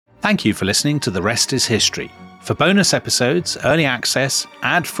Thank you for listening to The Rest is History. For bonus episodes, early access,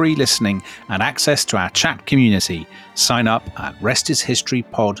 ad-free listening, and access to our chat community, sign up at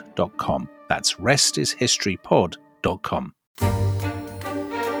restishistorypod.com. That's restishistorypod.com.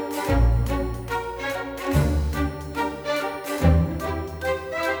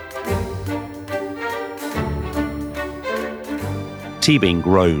 Teabing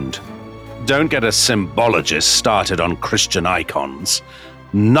groaned. Don't get a symbologist started on Christian icons.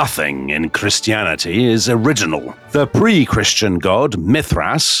 Nothing in Christianity is original. The pre-Christian god,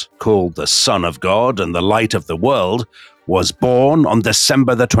 Mithras, called the Son of God and the Light of the World, was born on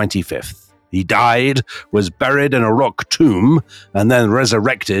December the 25th. He died, was buried in a rock tomb, and then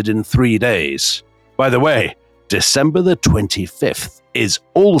resurrected in 3 days. By the way, December the 25th is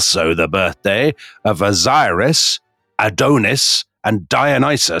also the birthday of Osiris, Adonis, and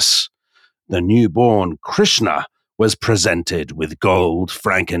Dionysus. The newborn Krishna was presented with gold,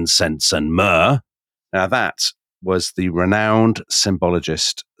 frankincense, and myrrh. Now that was the renowned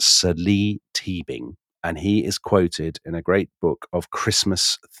symbologist Sir Lee Teabing, and he is quoted in a great book of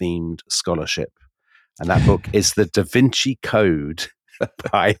Christmas-themed scholarship. And that book is The Da Vinci Code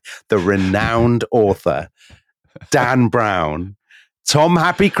by the renowned author Dan Brown. Tom,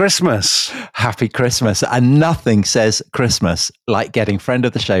 happy Christmas. Happy Christmas. And nothing says Christmas like getting friend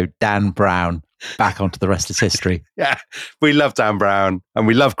of the show, Dan Brown, back onto The Rest is History. Yeah, we love Dan Brown and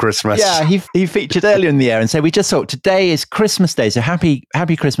we love Christmas. Yeah, he featured earlier in the year and said, we just thought today is Christmas Day. So happy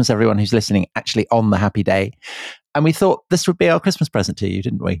Christmas, everyone who's listening actually on the happy day. And we thought this would be our Christmas present to you,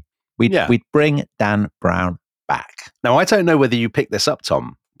 didn't we? We'd bring Dan Brown back. Now, I don't know whether you picked this up,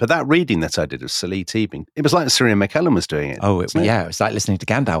 Tom, but that reading that I did of Sir Lee Teabing, it was like Sir McKellen was doing it. Oh, it was like listening to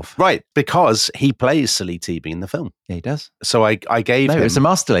Gandalf. Right, because he plays Sir Lee Teabing in the film. Yeah, he does. So I gave him... it was a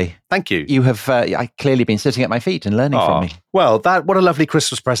masterly. Thank you. You have clearly been sitting at my feet and learning from me. Well, what a lovely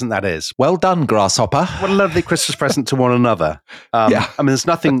Christmas present that is. Well done, Grasshopper. What a lovely Christmas present to one another. Yeah. I mean, there's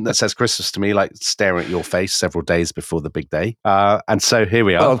nothing that says Christmas to me like staring at your face several days before the big day. And so here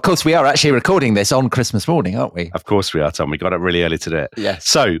we are. Well, of course, we are actually recording this on Christmas morning, aren't we? Of course we are, Tom. We got up really early to do it. Yes.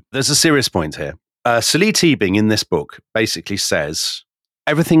 So there's a serious point here. Sir Lee Teabing in this book basically says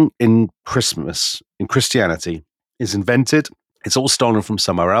everything in Christmas, in Christianity, is invented. It's all stolen from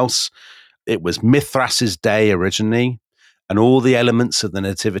somewhere else. It was Mithras's day originally, and all the elements of the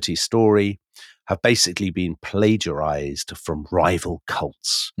nativity story have basically been plagiarized from rival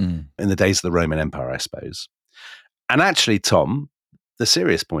cults in the days of the Roman Empire, I suppose. And actually, Tom, the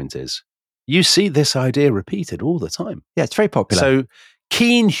serious point is, you see this idea repeated all the time. Yeah, it's very popular. So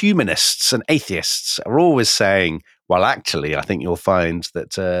keen humanists and atheists are always saying, well, actually, I think you'll find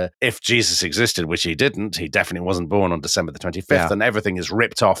that if Jesus existed, which he didn't, he definitely wasn't born on December the 25th, and everything is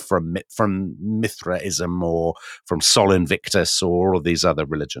ripped off from Mithraism or from Sol Invictus or all of these other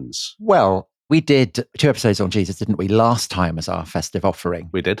religions. Well, we did 2 episodes on Jesus, didn't we, last time as our festive offering?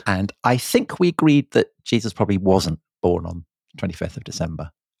 We did. And I think we agreed that Jesus probably wasn't born on the 25th of December.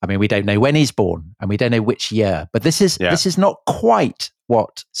 I mean, we don't know when he's born and we don't know which year, but this is not quite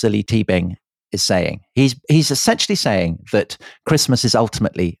what Sir Lee Teabing is saying. He's essentially saying that Christmas is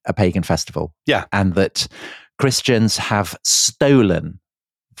ultimately a pagan festival. Yeah. And that Christians have stolen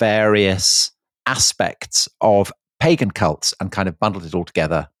various aspects of pagan cults and kind of bundled it all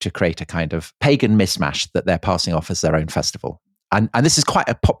together to create a kind of pagan mishmash that they're passing off as their own festival. And this is quite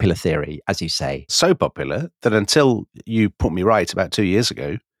a popular theory, as you say. So popular that until you put me right about 2 years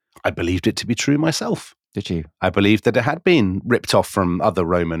ago, I believed it to be true myself. Did you? I believed that it had been ripped off from other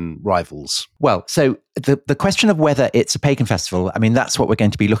Roman rivals. Well, so the question of whether it's a pagan festival, I mean, that's what we're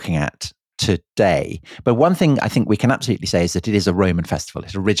going to be looking at today. But one thing I think we can absolutely say is that it is a Roman festival.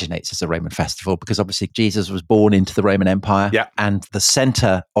 It originates as a Roman festival because obviously Jesus was born into the Roman Empire, and the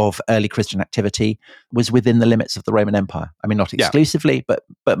center of early Christian activity was within the limits of the Roman Empire. I mean, not exclusively, but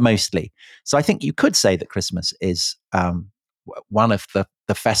mostly. So I think you could say that Christmas is one of the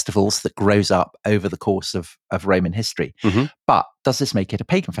festivals that grows up over the course of Roman history. Mm-hmm. But does this make it a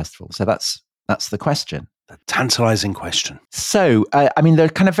pagan festival? So that's the question. The tantalizing question. So, I mean, there are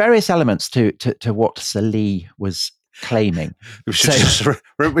kind of various elements to what Sir Lee was claiming. We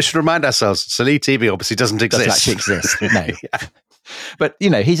should remind ourselves, Sir Lee Teabing obviously doesn't exist. Doesn't actually exist, no. But, you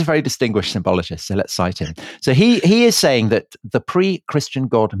know, he's a very distinguished symbologist, so let's cite him. So he is saying that the pre-Christian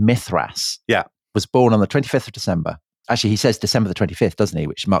god Mithras was born on the 25th of December. Actually, he says December the 25th, doesn't he?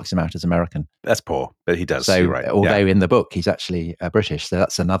 Which marks him out as American. That's poor, but he does. So, right. Although in the book he's actually British, so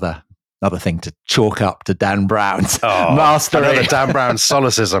that's another thing to chalk up to Dan Brown's mastery. Another Dan Brown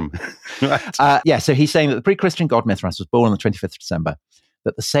solecism. So he's saying that the pre-Christian god Mithras was born on the 25th of December.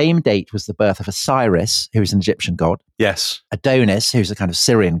 that the same date was the birth of Osiris, who is an Egyptian god, Yes. Adonis, who's a kind of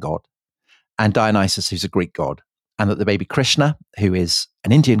Syrian god, and Dionysus, who's a Greek god, and that the baby Krishna, who is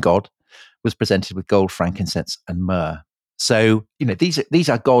an Indian god, was presented with gold, frankincense, and myrrh. So, these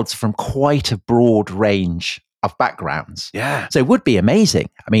are gods from quite a broad range of backgrounds. Yeah. So it would be amazing.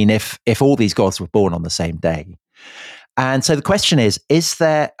 I mean, if all these gods were born on the same day. And so the question is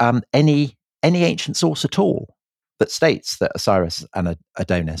there any ancient source at all that states that Osiris and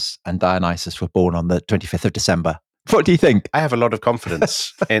Adonis and Dionysus were born on the 25th of December? What do you think? I have a lot of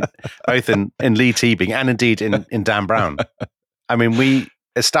confidence in both in Lee Teabing and indeed in Dan Brown. I mean, we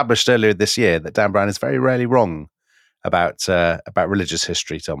established earlier this year that Dan Brown is very rarely wrong about religious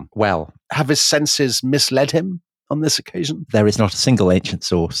history, Tom. Well, have his senses misled him on this occasion? There is not a single ancient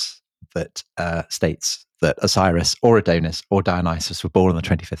source that states that Osiris or Adonis or Dionysus were born on the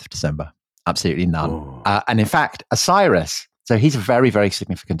 25th of December. Absolutely none. And in fact, Osiris, so he's a very, very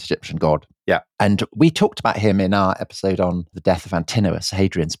significant Egyptian god. Yeah. And we talked about him in our episode on the death of Antinous,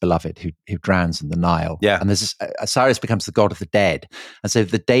 Hadrian's beloved, who drowns in the Nile. Yeah. And there's Osiris becomes the god of the dead. And so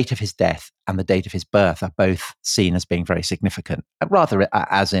the date of his death and the date of his birth are both seen as being very significant, rather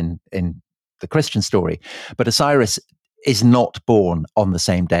as in the Christian story. But Osiris is not born on the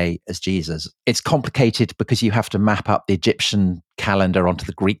same day as Jesus. It's complicated because you have to map up the Egyptian calendar onto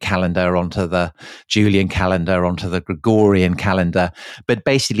the Greek calendar, onto the Julian calendar, onto the Gregorian calendar. But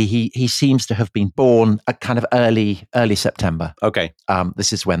basically, he seems to have been born at kind of early September. Okay.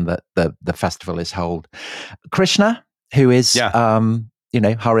 This is when the festival is held. Krishna, who is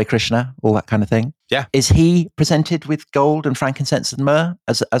Hare Krishna, all that kind of thing. Yeah. Is he presented with gold and frankincense and myrrh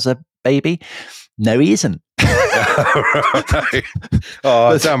as a baby? No, he isn't.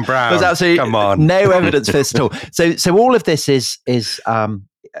 Oh, Dan Brown! There's absolutely come on, no evidence for this at all. So all of this is I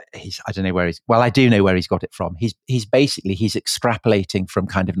don't know where he's. Well, I do know where he's got it from. He's extrapolating from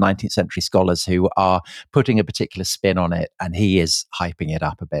kind of 19th century scholars who are putting a particular spin on it, and he is hyping it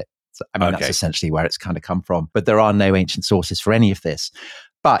up a bit. So, I mean, that's essentially where it's kind of come from. But there are no ancient sources for any of this.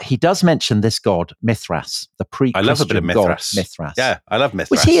 But he does mention this god, Mithras, the pre-Christian I love a bit of Mithras. God, Mithras. Yeah, I love Mithras.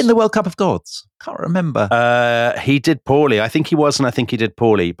 Was he in the World Cup of Gods? Can't remember. He did poorly. I think he was, and I think he did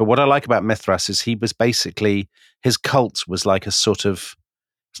poorly. But what I like about Mithras is he was basically, his cult was like a sort of,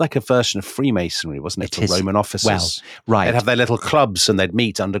 it's like a version of Freemasonry, wasn't it? For Roman officers. Well, right. They'd have their little clubs and they'd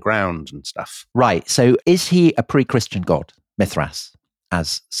meet underground and stuff. Right. So is he a pre-Christian god, Mithras,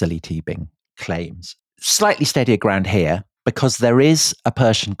 as Lee Teabing claims? Slightly steadier ground here, because there is a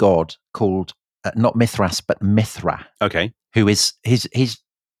Persian god called not Mithras but Mithra. Okay. Who is he's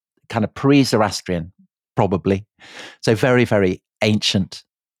kind of pre-Zoroastrian, probably. So very, very ancient.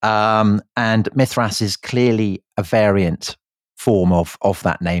 And Mithras is clearly a variant form of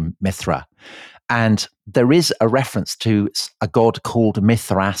that name, Mithra. And there is a reference to a god called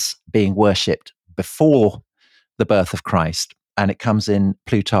Mithras being worshipped before the birth of Christ. And it comes in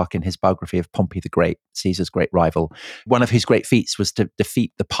Plutarch in his biography of Pompey the Great, Caesar's great rival. One of whose great feats was to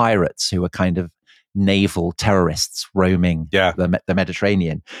defeat the pirates, who were kind of naval terrorists roaming the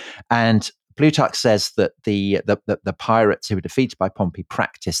Mediterranean. And Plutarch says that the pirates who were defeated by Pompey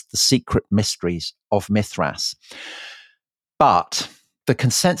practiced the secret mysteries of Mithras. But the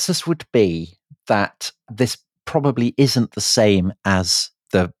consensus would be that this probably isn't the same as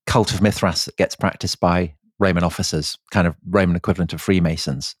the cult of Mithras that gets practiced by Roman officers, kind of Roman equivalent of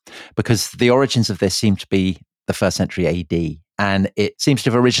Freemasons, because the origins of this seem to be the 1st century AD, and it seems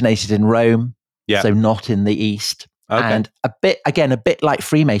to have originated in Rome, so not in the East. Okay. And a bit like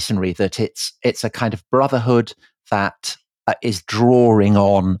Freemasonry, that it's a kind of brotherhood that is drawing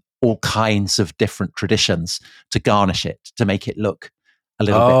on all kinds of different traditions to garnish it, to make it look a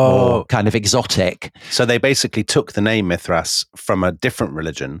little bit more kind of exotic. So they basically took the name Mithras from a different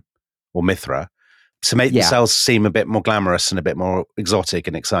religion, or Mithra, to make themselves seem a bit more glamorous and a bit more exotic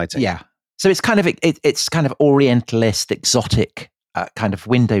and exciting. Yeah. So it's kind of Orientalist, exotic kind of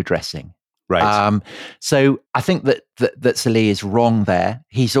window dressing. Right. So I think that Salih is wrong there.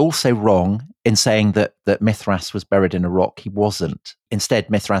 He's also wrong in saying that Mithras was buried in a rock. He wasn't. Instead,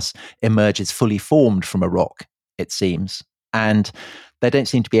 Mithras emerges fully formed from a rock, it seems. And there don't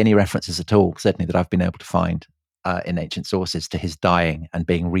seem to be any references at all, certainly that I've been able to find, in ancient sources, to his dying and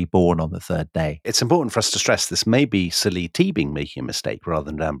being reborn on the 3rd day. It's important for us to stress this may be Salih Teabing making a mistake rather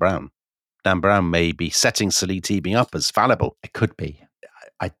than Dan Brown. Dan Brown may be setting Salih Teabing up as fallible. It could be.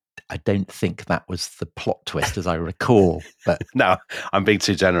 I don't think that was the plot twist, as I recall. But no, I'm being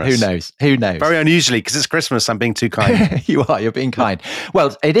too generous. Who knows? Very unusually, because it's Christmas, I'm being too kind. You're being kind.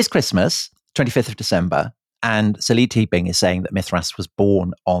 Well, it is Christmas, 25th of December, and Salih Teabing is saying that Mithras was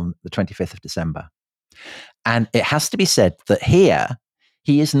born on the 25th of December. And it has to be said that here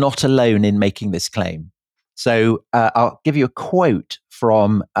he is not alone in making this claim. So I'll give you a quote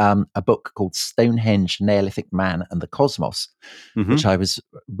from a book called Stonehenge, Neolithic Man and the Cosmos, which I was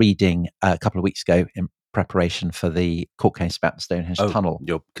reading a couple of weeks ago in preparation for the court case about the Stonehenge tunnel.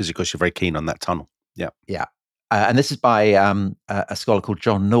 Because you're very keen on that tunnel. Yeah. Yeah. And this is by a scholar called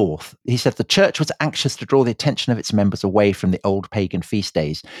John North. He said the church was anxious to draw the attention of its members away from the old pagan feast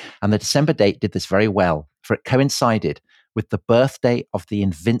days. And the December date did this very well, for it coincided with the birthday of the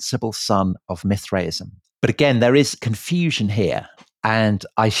invincible son of Mithraism. But again, there is confusion here. And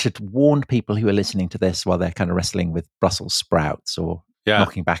I should warn people who are listening to this while they're kind of wrestling with Brussels sprouts or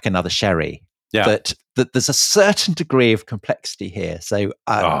knocking back another sherry, that there's a certain degree of complexity here. So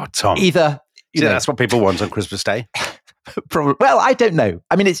Tom. either... that's what people want on Christmas Day. Probably. Well, I don't know.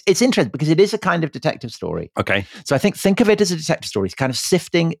 I mean, it's interesting because it is a kind of detective story. Okay. So I think of it as a detective story. It's kind of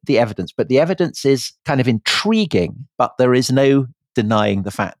sifting the evidence, but the evidence is kind of intriguing, but there is no denying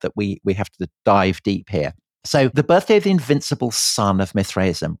the fact that we have to dive deep here. So the birthday of the invincible son of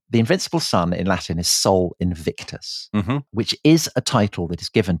Mithraism. The invincible son in Latin is Sol Invictus, which is a title that is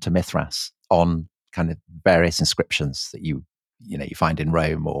given to Mithras on kind of various inscriptions that you find in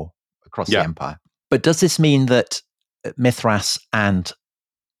Rome or across the empire. But does this mean that Mithras and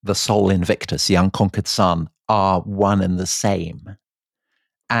the Sol Invictus, the unconquered son, are one and the same?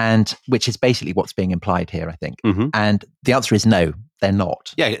 And which is basically what's being implied here, I think. And the answer is no, they're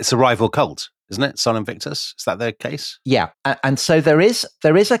not. Yeah, it's a rival cult, isn't it? Sol Invictus, is that the case? Yeah, and so there is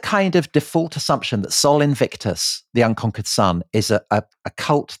a kind of default assumption that Sol Invictus, the unconquered son, is a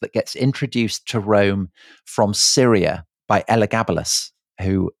cult that gets introduced to Rome from Syria by Elagabalus,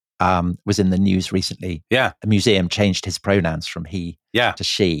 who was in the news recently. Yeah. The museum changed his pronouns from he to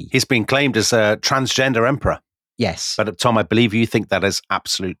she. He's been claimed as a transgender emperor. Yes. But Tom, I believe you think that is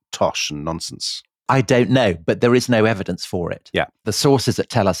absolute tosh and nonsense. I don't know, but there is no evidence for it. Yeah. The sources that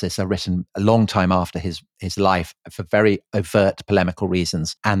tell us this are written a long time after his life for very overt polemical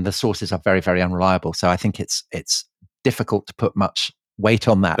reasons. And the sources are very, very unreliable. So I think it's difficult to put much weight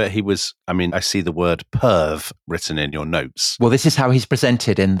on that. But he was, I see the word perv written in your notes. Well, this is how he's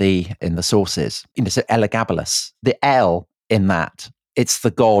presented in the sources. So Elagabalus, the L in that, it's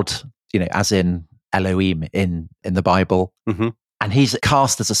the god, as in Elohim in the Bible. And he's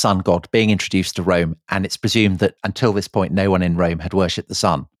cast as a sun god being introduced to Rome. And it's presumed that until this point, no one in Rome had worshipped the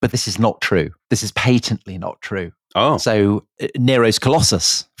sun. But this is not true. This is patently not true. Oh. So Nero's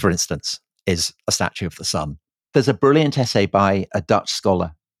Colossus, for instance, is a statue of the sun. There's a brilliant essay by a Dutch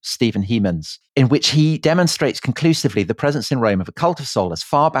scholar, Stephen Hemans, in which he demonstrates conclusively the presence in Rome of a cult of Sol as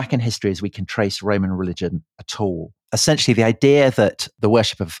far back in history as we can trace Roman religion at all. Essentially, the idea that the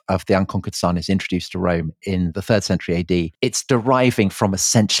worship of the unconquered sun is introduced to Rome in the 3rd century AD, it's deriving from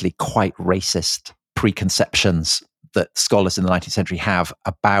essentially quite racist preconceptions that scholars in the 19th century have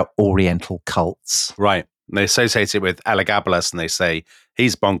about Oriental cults. Right. They associate it with Elagabalus and they say,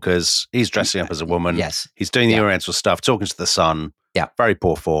 he's bonkers, he's dressing up as a woman, he's doing the Oriental stuff, talking to the sun, very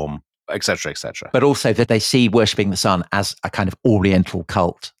poor form, etc., etc. But also that they see worshipping the sun as a kind of Oriental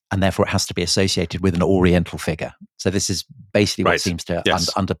cult, and therefore it has to be associated with an Oriental figure. So this is basically what seems to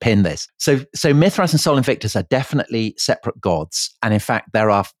underpin this. So Mithras and Sol Invictus are definitely separate gods, and in fact there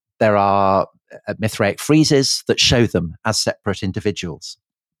are Mithraic friezes that show them as separate individuals.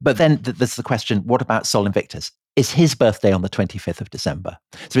 But then there's the question, what about Sol Invictus? Is his birthday on the 25th of December?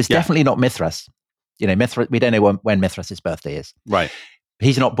 So it's definitely not Mithras. Mithras, we don't know when Mithras' birthday is. Right.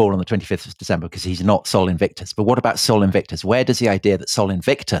 He's not born on the 25th of December because he's not Sol Invictus. But what about Sol Invictus? Where does the idea that Sol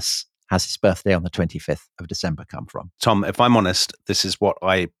Invictus has his birthday on the 25th of December come from? Tom, if I'm honest, this is what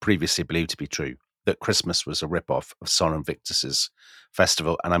I previously believed to be true, that Christmas was a rip-off of Sol Invictus's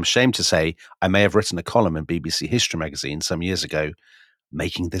festival. And I'm ashamed to say I may have written a column in BBC History magazine some years ago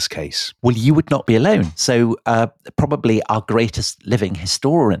making this case. Well, you would not be alone. So probably our greatest living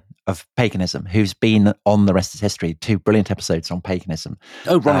historian of paganism, who's been on The Rest is History, 2 brilliant episodes on paganism.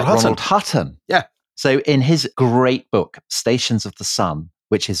 Oh, Ronald Hutton. Yeah. So in his great book, Stations of the Sun,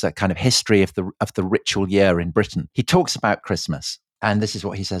 which is a kind of history of the ritual year in Britain, he talks about Christmas. And this is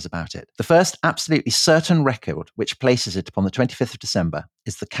what he says about it. The first absolutely certain record which places it upon the 25th of December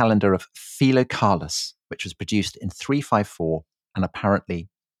is the calendar of Philocalus, which was produced in 354 and apparently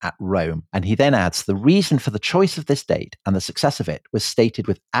at Rome. And he then adds, the reason for the choice of this date and the success of it was stated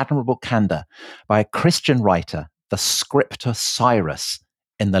with admirable candor by a Christian writer, the scriptor Cyrus,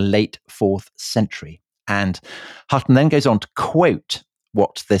 in the late 4th century. And Hutton then goes on to quote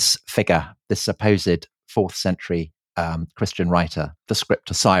what this figure, this supposed 4th century Christian writer, the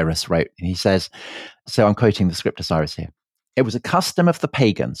scriptor Cyrus, wrote. And he says, so I'm quoting the scriptor Cyrus here, It was a custom of the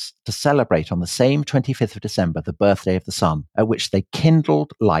pagans to celebrate on the same 25th of December the birthday of the sun, at which they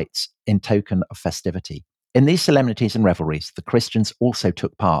kindled lights in token of festivity. In these solemnities and revelries, the Christians also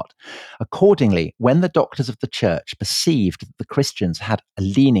took part. Accordingly, when the doctors of the church perceived that the Christians had a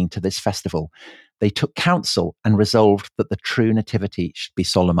leaning to this festival, they took counsel and resolved that the true nativity should be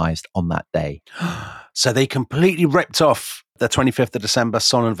solemnized on that day. So they completely ripped off the 25th of December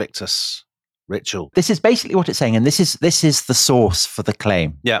Sol Invictus ritual. This is basically what it's saying, and this is the source for the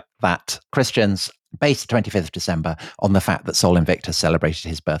claim that Christians based the 25th of December on the fact that Sol Invictus celebrated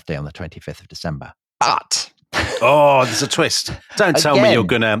his birthday on the 25th of December. But oh, there's a twist. Don't tell me you're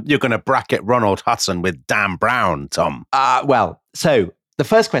gonna bracket Ronald Hutton with Dan Brown, Tom. Well, so the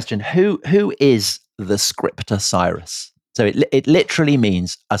first question: who is the scriptor Cyrus? So it literally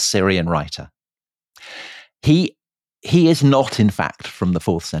means a Syrian writer. He is not, in fact, from the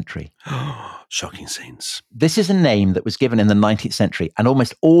 4th century. Shocking scenes. This is a name that was given in the 19th century, and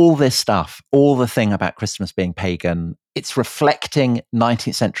almost all this stuff, all the thing about Christmas being pagan, it's reflecting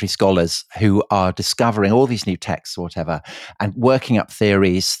 19th century scholars who are discovering all these new texts or whatever, and working up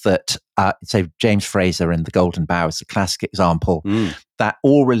theories that, so James Fraser in The Golden Bough is a classic example, that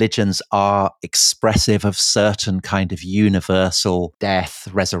all religions are expressive of certain kind of universal death,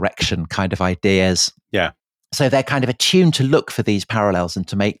 resurrection kind of ideas. Yeah. So they're kind of attuned to look for these parallels and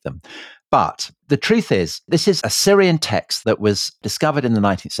to make them. But the truth is, this is a Syrian text that was discovered in the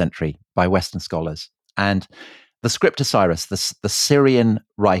 19th century by Western scholars. And the scriptor Cyrus, the Syrian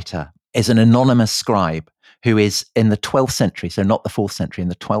writer, is an anonymous scribe who is in the 12th century, so not the 4th century, in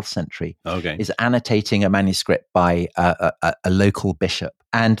the 12th century, is annotating a manuscript by a local bishop.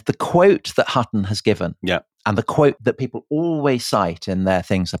 And the quote that Hutton has given, and the quote that people always cite in their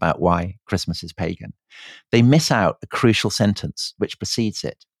things about why Christmas is pagan, they miss out a crucial sentence which precedes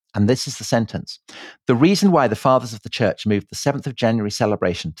it. And this is the sentence: the reason why the fathers of the church moved the 7th of January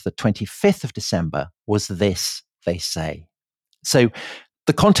celebration to the 25th of December was this, they say. So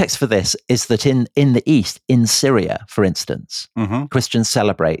the context for this is that in the East, in Syria, for instance, Christians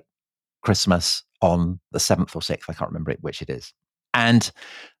celebrate Christmas on the 7th or 6th, I can't remember which it is. And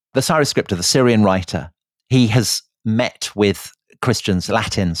the Cyrus scriptor, the Syrian writer, he has met with Christians,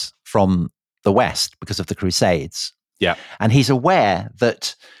 Latins from the West because of the Crusades. Yeah. And he's aware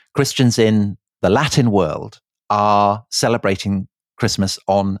that Christians in the Latin world are celebrating Christmas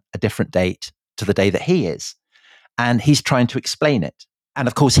on a different date to the day that he is. And he's trying to explain it. And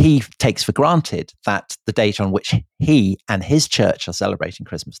of course, he takes for granted that the date on which he and his church are celebrating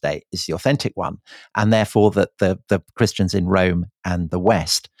Christmas Day is the authentic one. And therefore that the Christians in Rome and the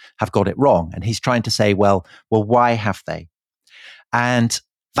West have got it wrong. And he's trying to say, well, why have they? And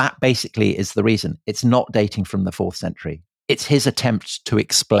that basically is the reason. It's not dating from the 4th century. It's his attempt to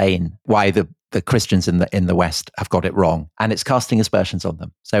explain why the Christians in the West have got it wrong, and it's casting aspersions on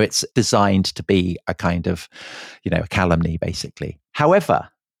them. So it's designed to be a kind of, a calumny, basically. However,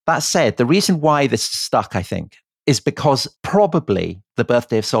 that said, the reason why this stuck, I think, is because probably the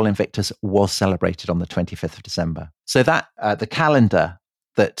birthday of Sol Invictus was celebrated on the 25th of December. So that the calendar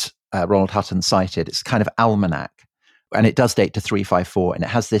that Ronald Hutton cited, it's kind of almanac, and it does date to 354, and it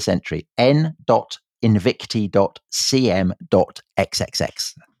has this entry,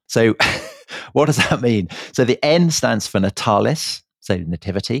 n.invicti.cm.xxx. So what does that mean? So the N stands for natalis, so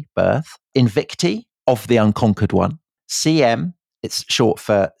nativity, birth. Invicti, of the unconquered one. CM, it's short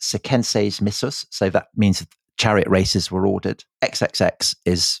for sequences missus, so that means chariot races were ordered. XXX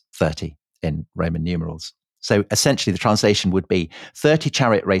is 30 in Roman numerals. So essentially the translation would be 30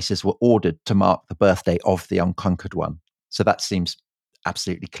 chariot races were ordered to mark the birthday of the unconquered one. So that seems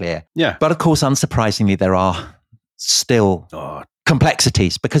absolutely clear. Yeah. But of course, unsurprisingly, there are still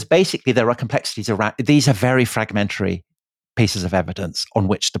complexities, because basically there are complexities around, these are very fragmentary pieces of evidence on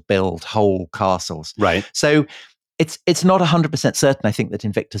which to build whole castles. Right. So it's not 100% certain, I think, that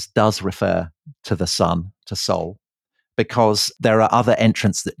Invictus does refer to the sun, to Sol, because there are other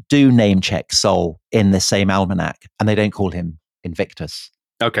entrants that do name check Sol in the same almanac, and they don't call him Invictus.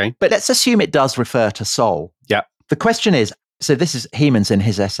 Okay. But let's assume it does refer to Sol. Yeah. The question is, so this is Hemans in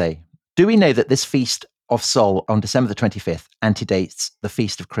his essay, do we know that this feast of Sol on December the 25th antedates the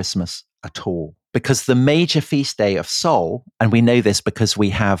feast of Christmas at all? Because the major feast day of Sol, and we know this because we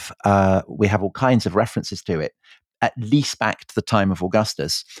have all kinds of references to it, at least back to the time of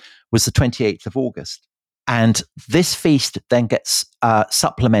Augustus, was the 28th of August. And this feast then gets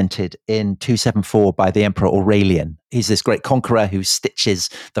supplemented in 274 by the Emperor Aurelian. He's this great conqueror who stitches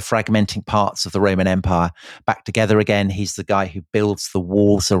the fragmenting parts of the Roman Empire back together again. He's the guy who builds the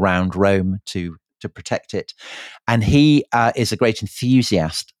walls around Rome to protect it. And he is a great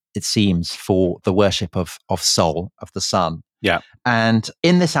enthusiast it seems, for the worship of Sol, of the sun. Yeah. And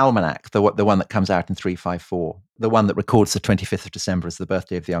in this almanac, the one that comes out in 354, the one that records the 25th of December as the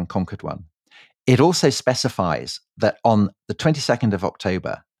birthday of the unconquered one, it also specifies that on the 22nd of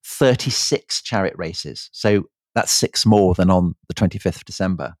October, 36 chariot races, so that's 6 more than on the 25th of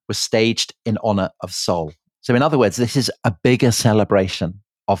December, were staged in honor of Sol. So in other words, this is a bigger celebration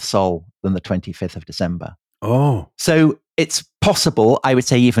of Sol than the 25th of December. Oh. So it's possible, I would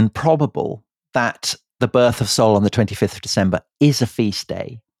say even probable, that the birth of Sol on the 25th of December is a feast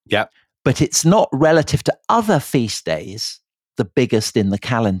day. Yeah. But it's not, relative to other feast days, the biggest in the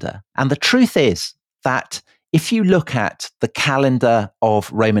calendar. And the truth is that if you look at the calendar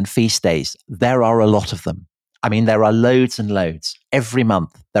of Roman feast days, there are a lot of them. I mean, there are loads and loads. Every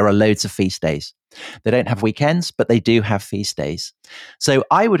month, there are loads of feast days. They don't have weekends, but they do have feast days. So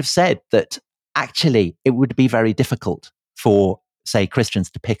I would have said that actually it would be very difficult for, say,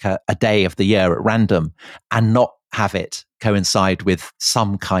 Christians to pick a day of the year at random and not have it coincide with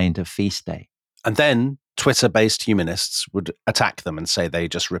some kind of feast day. And then Twitter-based humanists would attack them and say they're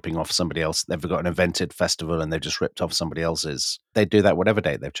just ripping off somebody else. They've got an invented festival and they've just ripped off somebody else's. They'd do that whatever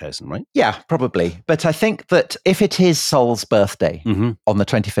date they've chosen, right? Yeah, probably. But I think that if it is Sol's birthday on the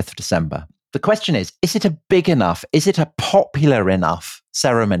 25th of December, the question is it a big enough, is it a popular enough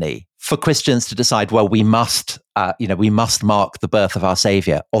ceremony for Christians to decide, well, we must mark the birth of our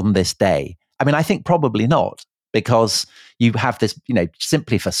Savior on this day? I mean, I think probably not, because you have this,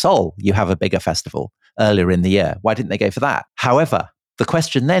 simply for Sol, you have a bigger festival earlier in the year. Why didn't they go for that? However, the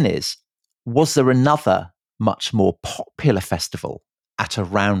question then is, was there another much more popular festival at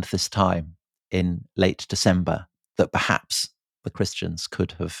around this time in late December that perhaps the Christians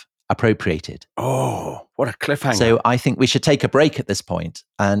could have appropriated? Oh, what a cliffhanger. So I think we should take a break at this point,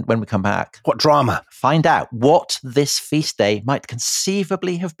 and when we come back, what drama? Find out what this feast day might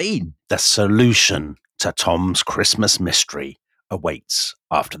conceivably have been. The solution to Tom's Christmas mystery awaits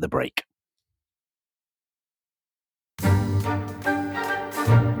after the break.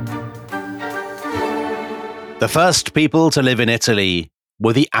 The first people to live in Italy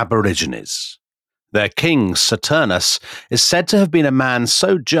were the Aborigines. Their king, Saturnus, is said to have been a man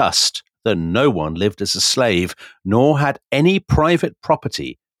so just that no one lived as a slave, nor had any private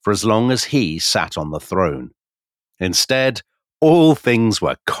property for as long as he sat on the throne. Instead, all things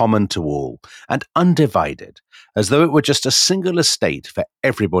were common to all and undivided, as though it were just a single estate for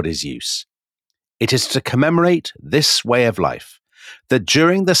everybody's use. It is to commemorate this way of life that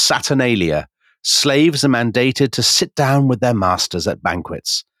during the Saturnalia, slaves are mandated to sit down with their masters at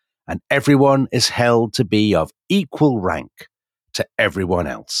banquets, and everyone is held to be of equal rank to everyone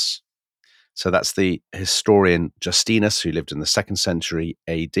else. So that's the historian Justinus, who lived in the 2nd century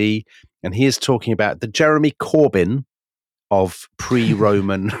AD, and he is talking about the Jeremy Corbyn of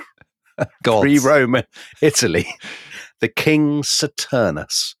pre-Roman Italy, the King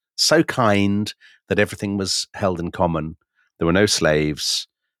Saturnus, so kind that everything was held in common. There were no slaves.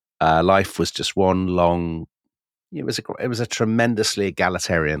 Life was just one long. It was a tremendously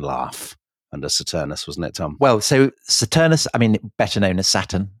egalitarian laugh under Saturnus, wasn't it, Tom? Well, so Saturnus, I mean, better known as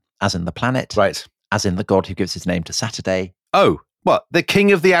Saturn, as in the planet, right? As in the god who gives his name to Saturday. Oh, what? The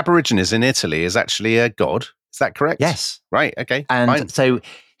king of the Aborigines in Italy is actually a god. Is that correct? Yes. Right. Okay. And fine. So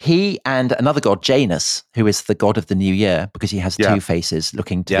he and another god, Janus, who is the god of the new year, because he has two faces,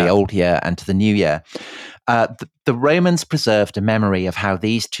 looking to the old year and to the new year. The Romans preserved a memory of how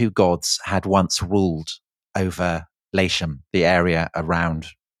these two gods had once ruled over Latium, the area around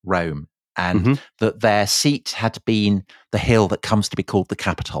Rome, and that their seat had been the hill that comes to be called the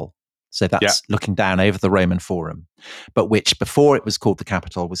Capitol. So that's looking down over the Roman Forum, but which before it was called the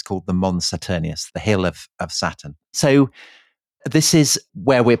Capitol was called the Mons Saturnius, the hill of Saturn. So this is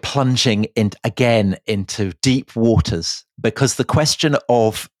where we're plunging into deep waters, because the question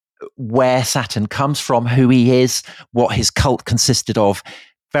of where Saturn comes from, who he is, what his cult consisted of,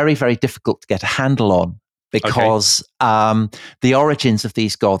 very, very difficult to get a handle on, because the origins of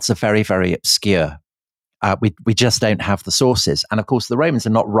these gods are very, very obscure. We just don't have the sources. And of course, the Romans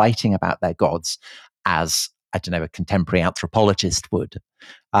are not writing about their gods as, I don't know, a contemporary anthropologist would.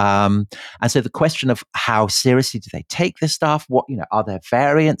 And so the question of how seriously do they take this stuff? What, are there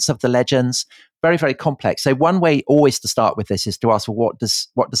variants of the legends? Very, very complex. So one way always to start with this is to ask, well, what does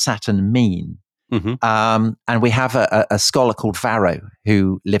Saturn mean? And we have a scholar called Varro,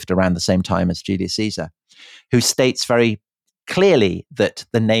 who lived around the same time as Julius Caesar, who states very clearly that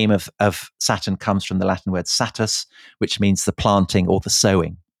the name of Saturn comes from the Latin word satus, which means the planting or the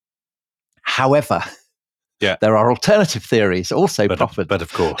sowing. However, there are alternative theories also proffered. But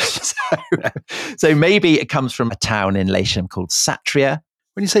of course. So maybe it comes from a town in Latium called Satria,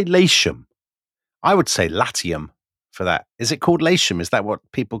 When you say Latium, I would say Latium for that. Is it called Latium? Is that what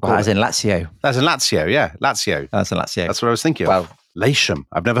people call As it? in Lazio. That's in Lazio, yeah. Lazio. That's in Lazio. That's what I was thinking Well, of. Latium.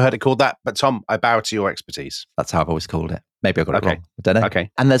 I've never heard it called that, but Tom, I bow to your expertise. that's how I've always called it. Maybe I got it Okay. wrong. I don't know.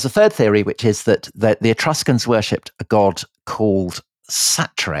 Okay. And there's a third theory, which is that the Etruscans worshipped a god called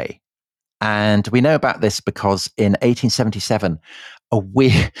Satre. And we know about this because in 1877, a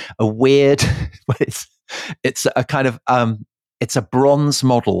weird it's a kind of it's a bronze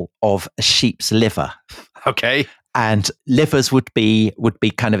model of a sheep's liver. Okay. And livers would be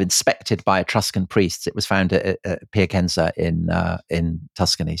kind of inspected by Etruscan priests. It was found at Piacenza in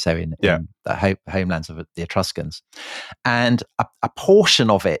Tuscany, so in the homelands of the Etruscans. And a portion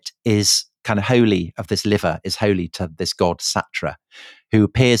of it is kind of holy, of this liver is holy to this god Satra, who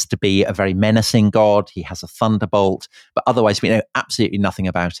appears to be a very menacing god. He has a thunderbolt, but otherwise we know absolutely nothing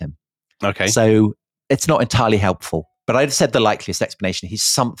about him. Okay. So it's not entirely helpful. But I'd said the likeliest explanation, he's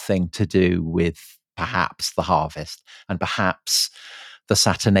something to do with perhaps the harvest, and perhaps the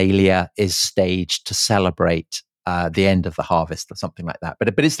Saturnalia is staged to celebrate the end of the harvest or something like that.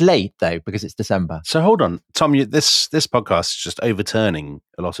 But it's late though, because it's December. So hold on, Tom, this podcast is just overturning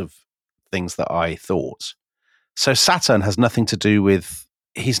a lot of things that I thought. So Saturn has nothing to do with,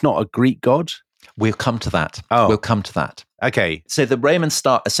 he's not a Greek god? We'll come to that. Oh. We'll come to that. Okay. So the Romans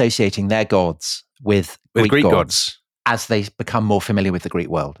start associating their gods with Greek gods as they become more familiar with the Greek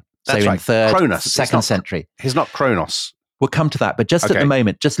world. That's so right. in third, Cronus. second century. He's not Kronos. We'll come to that. But just at the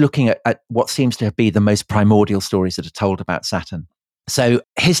moment, just looking at what seems to be the most primordial stories that are told about Saturn. So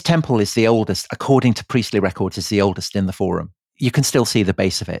his temple is the oldest, according to priestly records, is the oldest in the Forum. You can still see the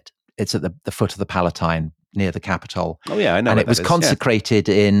base of it. It's at the foot of the Palatine near the Capitol. Oh yeah, I know. And it was consecrated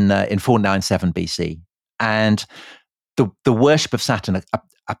in 497 BC. And the worship of Saturn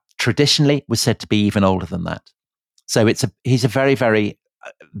traditionally was said to be even older than that. So he's a very, very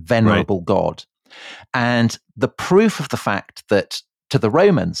venerable god. And the proof of the fact that to the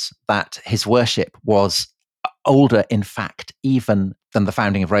Romans that his worship was older, in fact, even than the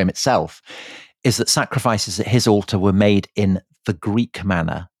founding of Rome itself, is that sacrifices at his altar were made in the Greek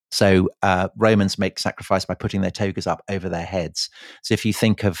manner. So Romans make sacrifice by putting their togas up over their heads. So if you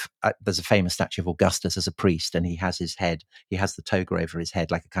think of, there's a famous statue of Augustus as a priest, and he has the toga over his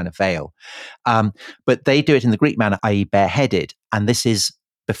head like a kind of veil. But they do it in the Greek manner, i.e. bareheaded. And this is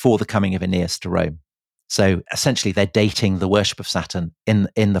before the coming of Aeneas to Rome. So essentially they're dating the worship of Saturn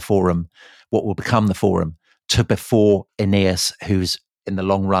in the Forum, what will become the Forum, to before Aeneas, who's in the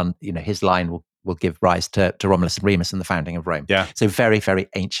long run, his line will give rise to Romulus and Remus and the founding of Rome. Yeah. So very, very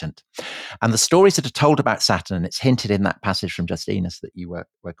ancient. And the stories that are told about Saturn, and it's hinted in that passage from Justinus that you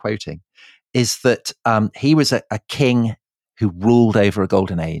were quoting, is that he was a king who ruled over a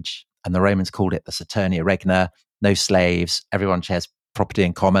golden age. And the Romans called it the Saturnia Regna, no slaves, everyone shares property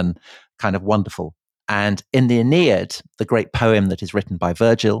in common, kind of wonderful. And in the Aeneid, the great poem that is written by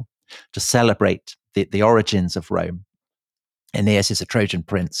Virgil to celebrate the origins of Rome, Aeneas is a Trojan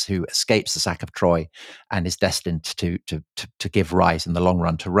prince who escapes the sack of Troy and is destined to give rise in the long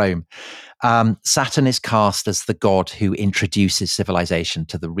run to Rome. Saturn is cast as the god who introduces civilization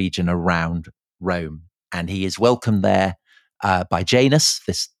to the region around Rome. And he is welcomed there by Janus,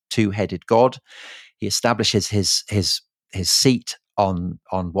 this two-headed god. He establishes his seat on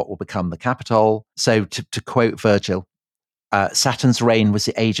what will become the Capitol. So to quote Virgil, Saturn's reign was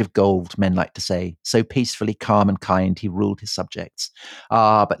the age of gold, men like to say. So peacefully calm and kind, he ruled his subjects.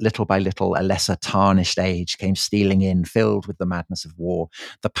 But little by little, a lesser tarnished age came stealing in, filled with the madness of war,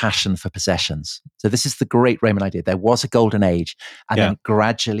 the passion for possessions. So this is the great Roman idea. There was a golden age, and then it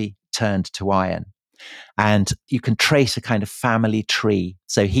gradually turned to iron. And you can trace a kind of family tree.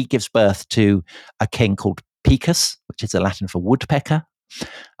 So he gives birth to a king called Picus, which is a Latin for woodpecker.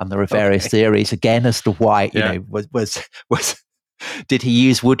 And there are various theories again as to why, was did he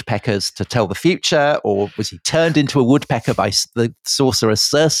use woodpeckers to tell the future, or was he turned into a woodpecker by the sorceress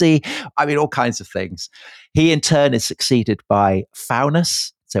Circe? I mean, all kinds of things. He in turn is succeeded by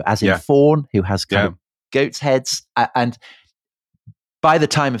Faunus, so as in fawn, who has kind of goat's heads. And by the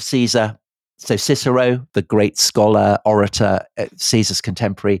time of Caesar, so Cicero, the great scholar, orator, Caesar's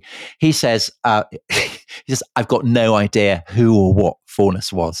contemporary, he says, I've got no idea who or what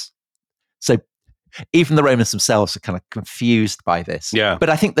Faunus was. So even the Romans themselves are kind of confused by this. Yeah. But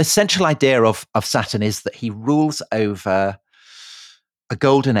I think the central idea of Saturn is that he rules over a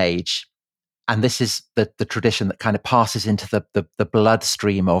golden age. And this is the tradition that kind of passes into the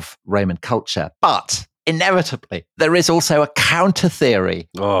bloodstream of Roman culture. But inevitably, there is also a counter theory.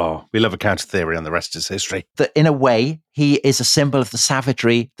 Oh, we love a counter theory on the rest is history. That in a way, he is a symbol of the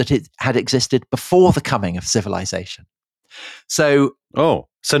savagery that it had existed before the coming of civilization. So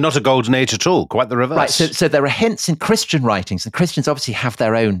so not a golden age at all, quite the reverse. right. So there are hints in Christian writings, and Christians obviously have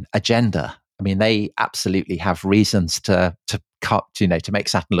their own agenda. I mean, they absolutely have reasons to cut, to make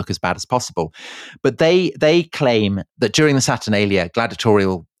Saturn look as bad as possible. But they claim that during the Saturnalia,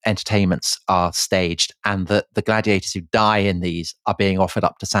 gladiatorial entertainments are staged, and that the gladiators who die in these are being offered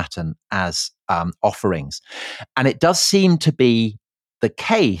up to Saturn as offerings. And it does seem to be the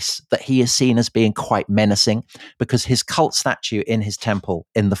case that he is seen as being quite menacing, because his cult statue in his temple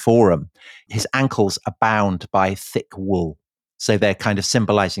in the Forum, his ankles are bound by thick wool. So they're kind of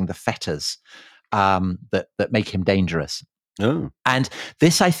symbolizing the fetters that make him dangerous. Oh. And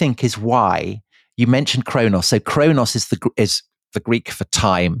this, I think, is why you mentioned Kronos. So Kronos is the Greek for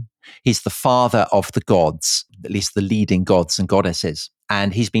time. He's the father of the gods, at least the leading gods and goddesses.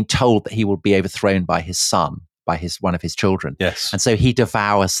 And he's been told that he will be overthrown by his son, by one of his children. Yes. And so he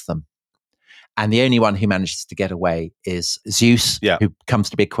devours them. And the only one who manages to get away is Zeus, who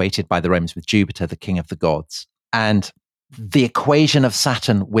comes to be equated by the Romans with Jupiter, the king of the gods. And the equation of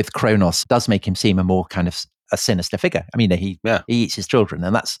Saturn with Kronos does make him seem a more kind of a sinister figure. I mean, he eats his children,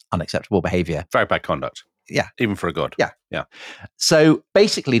 and that's unacceptable behavior. Very bad conduct. Yeah. Even for a god. Yeah. So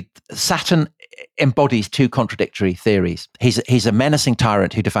basically, Saturn embodies two contradictory theories. He's a menacing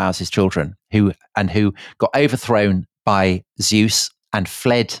tyrant who devours his children, who got overthrown by Zeus and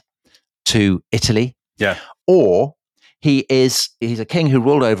fled to Italy. Yeah. Or he's a king who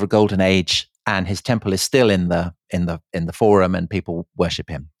ruled over a golden age, and his temple is still in the Forum, and people worship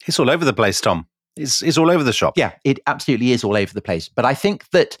him. He's all over the place, Tom. He's all over the shop. Yeah, it absolutely is all over the place. But I think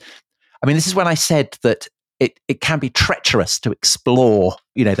that, this is when I said that it can be treacherous to explore,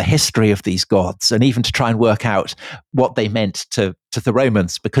 the history of these gods, and even to try and work out what they meant to the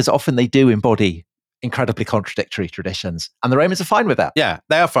Romans, because often they do embody incredibly contradictory traditions, and the Romans are fine with that. Yeah,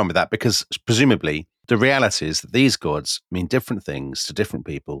 they are fine with that, because presumably the reality is that these gods mean different things to different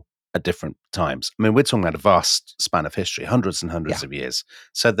people at different times. I mean, we're talking about a vast span of history, hundreds and hundreds of years.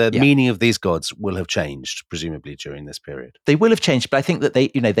 So the meaning of these gods will have changed, presumably, during this period. They will have changed, but I think that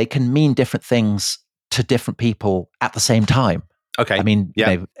they can mean different things to different people at the same time. Okay. I mean,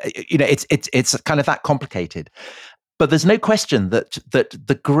 it's kind of that complicated. But there's no question that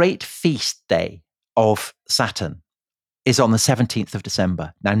the great feast day of Saturn is on the 17th of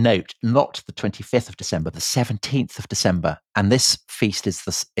December. Now note, not the 25th of December, the 17th of December. And this feast is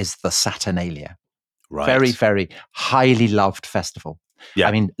the Saturnalia. Right. Very, very highly loved festival. Yeah.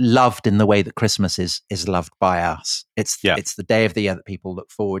 I mean, loved in the way that Christmas is loved by us. It's the day of the year that people look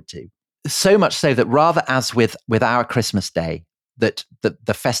forward to. So much so that rather as with our Christmas day, that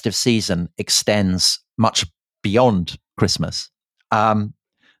the festive season extends much beyond Christmas.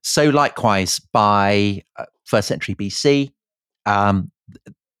 So likewise, by 1st century BC,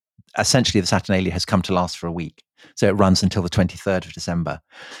 essentially the Saturnalia has come to last for a week. So it runs until the 23rd of December.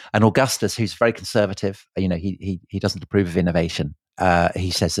 And Augustus, who's very conservative, he doesn't approve of innovation.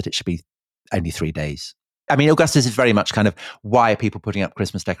 He says that it should be only 3 days. I mean, Augustus is very much kind of, why are people putting up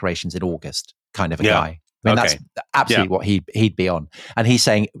Christmas decorations in August kind of a guy. I mean, that's absolutely what he'd be on. And he's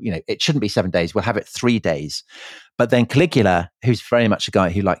saying, it shouldn't be 7 days. We'll have it 3 days. But then Caligula, who's very much a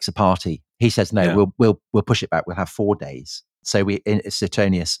guy who likes a party, he says, no, we'll push it back. We'll have 4 days. So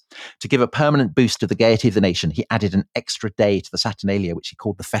Suetonius, to give a permanent boost to the gaiety of the nation, he added an extra day to the Saturnalia, which he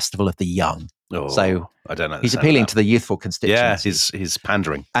called the Festival of the Young. Oh, so I don't know. He's appealing to the youthful constituency. Yeah, he's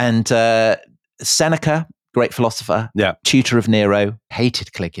pandering. And Seneca, great philosopher, tutor of Nero,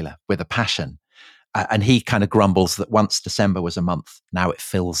 hated Caligula with a passion. And he kind of grumbles that once December was a month, now it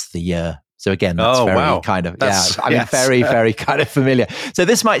fills the year. So again, that's kind of, very, very kind of familiar. So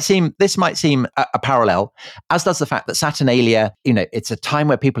this might seem a parallel, as does the fact that Saturnalia, it's a time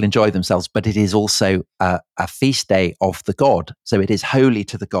where people enjoy themselves, but it is also a feast day of the god. So it is holy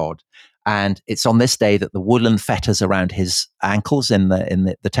to the god. And it's on this day that the woolen fetters around his ankles in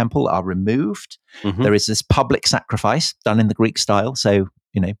the temple are removed. Mm-hmm. There is this public sacrifice done in the Greek style. So,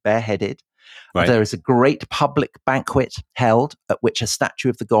 bareheaded. Right. There is a great public banquet held at which a statue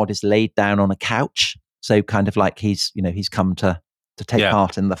of the god is laid down on a couch. So kind of like he's come to take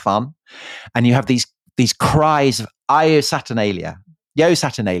part in the fun. And you have these cries of Io Saturnalia, Yo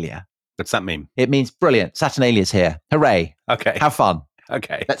Saturnalia. What's that mean? It means brilliant. Saturnalia's here. Hooray. Okay. Have fun.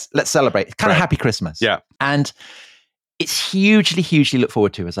 Okay. Let's celebrate. It's kind of happy Christmas. Yeah. And it's hugely, hugely looked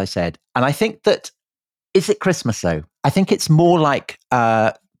forward to, as I said. And I think that, is it Christmas though? I think it's more like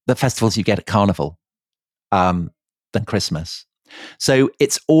the festivals you get at Carnival than Christmas. So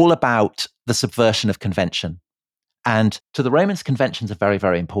it's all about the subversion of convention. And to the Romans, conventions are very,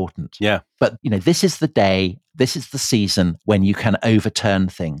 very important. Yeah. But, this is the day, this is the season when you can overturn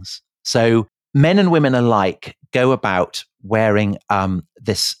things. So men and women alike go about wearing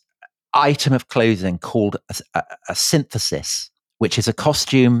this item of clothing called a synthesis, which is a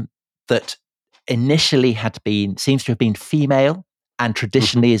costume that initially seems to have been female and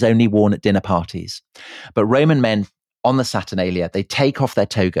traditionally is only worn at dinner parties. But Roman men on the Saturnalia, they take off their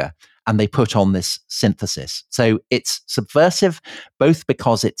toga and they put on this synthesis. So it's subversive, both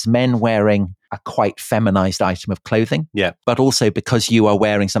because it's men wearing a quite feminized item of clothing, but also because you are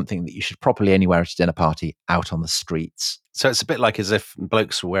wearing something that you should probably only wear at a dinner party out on the streets. So it's a bit like as if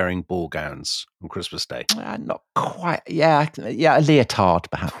blokes were wearing ball gowns on Christmas Day. Not quite. Yeah, a leotard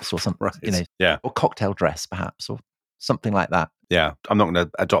perhaps, or something, right. or cocktail dress perhaps, or something like that. Yeah, I'm not going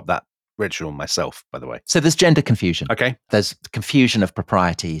to adopt that ritual myself, by the way. So there's gender confusion. Okay. There's confusion of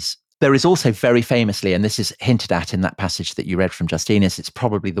proprieties. There is also very famously, and this is hinted at in that passage that you read from Justinus, it's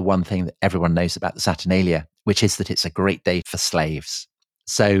probably the one thing that everyone knows about the Saturnalia, which is that it's a great day for slaves.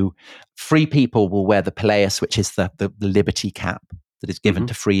 So free people will wear the pileus, which is the liberty cap that is given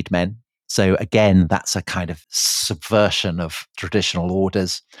to freedmen. So again, that's a kind of subversion of traditional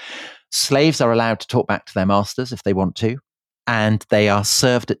orders. Slaves are allowed to talk back to their masters if they want to, and they are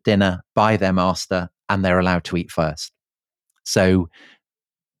served at dinner by their master, and they're allowed to eat first. So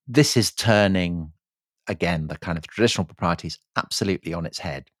this is turning, again, the kind of traditional proprieties absolutely on its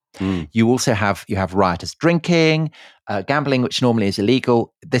head. You also have riotous drinking, gambling, which normally is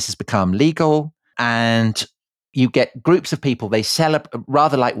illegal. This has become legal, and you get groups of people. They celebrate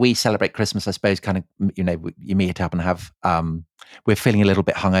rather like we celebrate Christmas, I suppose. Kind of, you meet up and have. We're feeling a little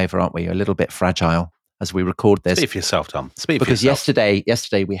bit hungover, aren't we? A little bit fragile as we record this. Speak for yourself, Tom. Speak for because yourself.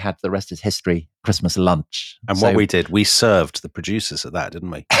 yesterday we had the rest is history Christmas lunch, and what we did, we served the producers at that,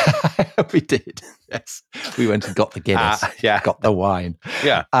 didn't we? We did. Yes, we went and got the Guinness, got the wine.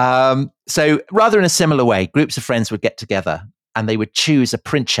 Yeah. So rather in a similar way, groups of friends would get together and they would choose a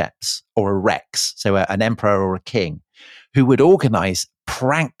princeps or a rex, so an emperor or a king, who would organize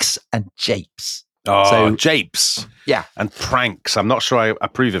pranks and japes. So japes. Yeah. And pranks. I'm not sure I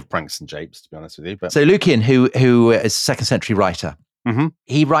approve of pranks and japes, to be honest with you. But so Lucian, who is a 2nd century writer,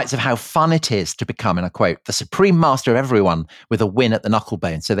 he writes of how fun it is to become, and I quote, the supreme master of everyone with a win at the knuckle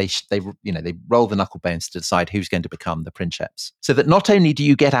bone. So they roll the knuckle bones to decide who's going to become the princeps. So that not only do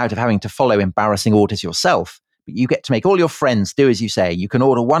you get out of having to follow embarrassing orders yourself, but you get to make all your friends do as you say. You can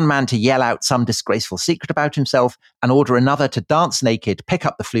order one man to yell out some disgraceful secret about himself and order another to dance naked, pick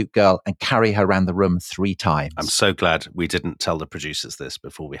up the flute girl and carry her around the room 3 times. I'm so glad we didn't tell the producers this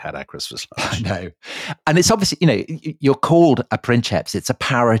before we had our Christmas lunch. I know. And it's obviously, you're called a princeps. It's a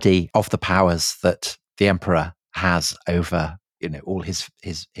parody of the powers that the emperor has over, all his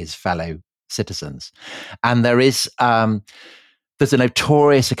fellow citizens. And there is... there's a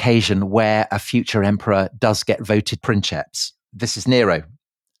notorious occasion where a future emperor does get voted princeps. This is Nero.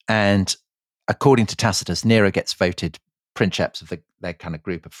 And according to Tacitus, Nero gets voted princeps of their kind of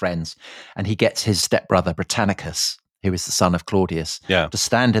group of friends. And he gets his stepbrother Britannicus, who is the son of Claudius, to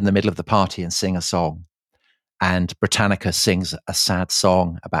stand in the middle of the party and sing a song. And Britannicus sings a sad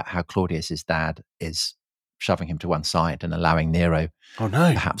song about how Claudius's dad is shoving him to one side and allowing Nero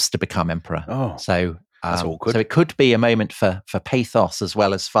perhaps to become emperor. So that's awkward. So it could be a moment for pathos as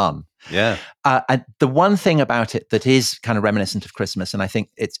well as fun. Yeah. And the one thing about it that is kind of reminiscent of Christmas, and I think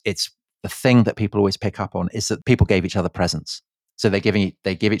it's the thing that people always pick up on, is that people gave each other presents. So they give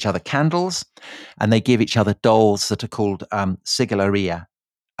each other candles, and they give each other dolls that are called sigilloria.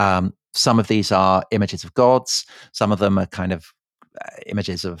 Some of these are images of gods. Some of them are kind of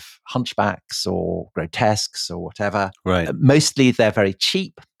images of hunchbacks or grotesques or whatever. Right. Mostly they're very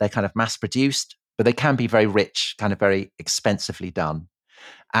cheap. They're kind of mass produced, but they can be very rich, kind of very expensively done.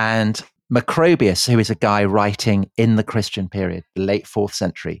 And Macrobius, who is a guy writing in the Christian period, the late 4th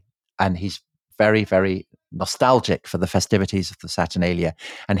century, and he's very, very nostalgic for the festivities of the Saturnalia.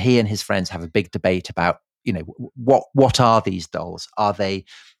 And he and his friends have a big debate about, what are these dolls? Are they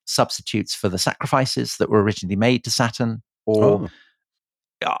substitutes for the sacrifices that were originally made to Saturn, or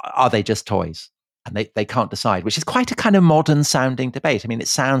are they just toys? And they can't decide, which is quite a kind of modern sounding debate. I mean, it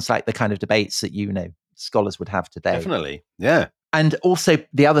sounds like the kind of debates that, scholars would have today. Definitely. Yeah. And also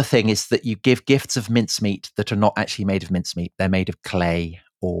the other thing is that you give gifts of mincemeat that are not actually made of mincemeat. They're made of clay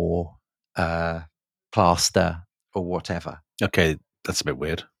or plaster or whatever. Okay. That's a bit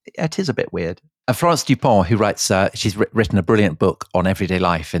weird. It is a bit weird. And Florence Dupont, who writes, she's written a brilliant book on everyday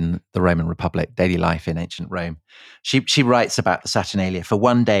life in the Roman Republic, daily life in ancient Rome. She writes about the Saturnalia. For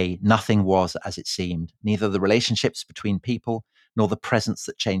one day, nothing was as it seemed, neither the relationships between people nor the presents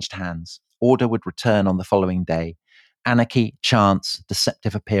that changed hands. Order would return on the following day. Anarchy, chance,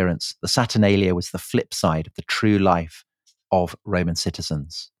 deceptive appearance. The Saturnalia was the flip side of the true life of Roman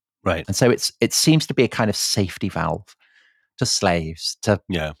citizens. Right. And so it seems to be a kind of safety valve to slaves to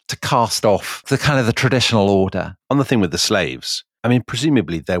cast off the kind of the traditional order. On the thing with the slaves, I mean,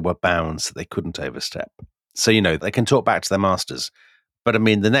 presumably there were bounds that they couldn't overstep. So, they can talk back to their masters, but I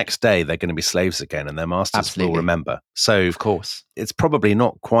mean, the next day they're going to be slaves again and their masters will remember. So, of course, it's probably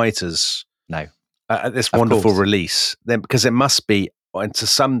not quite as this wonderful release then, because it must be, and to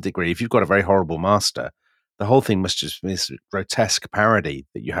some degree, if you've got a very horrible master, the whole thing must just be this grotesque parody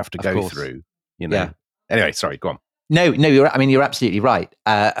that you have to go through. Anyway, sorry, go on. No, you're absolutely right.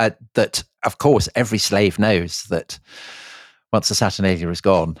 That, of course, every slave knows that once the Saturnalia is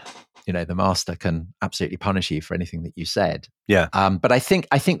gone, the master can absolutely punish you for anything that you said. Yeah. But I think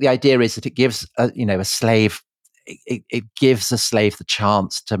the idea is that it gives a slave, it gives a slave the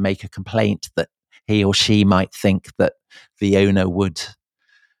chance to make a complaint that he or she might think that the owner would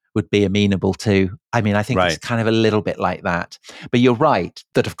be amenable to. I mean, I think it's kind of a little bit like that. But you're right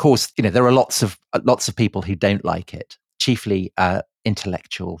that, of course, there are lots of people who don't like it, chiefly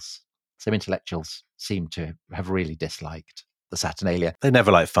intellectuals. So intellectuals seem to have really disliked the Saturnalia. They never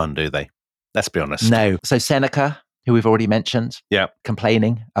like fun, do they? Let's be honest. No. So Seneca, who we've already mentioned,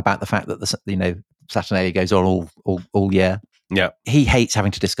 complaining about the fact that the Saturnalia goes on all year. Yeah, he hates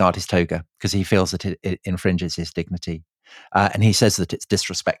having to discard his toga because he feels that it infringes his dignity. And he says that it's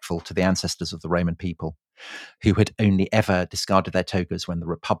disrespectful to the ancestors of the Roman people who had only ever discarded their togas when the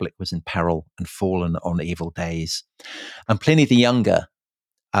Republic was in peril and fallen on evil days. And Pliny the Younger,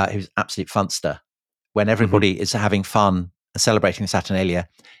 who's an absolute funster, when everybody is having fun celebrating the Saturnalia,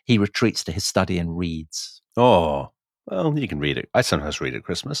 he retreats to his study and reads. Oh, well, you can read it. I sometimes read at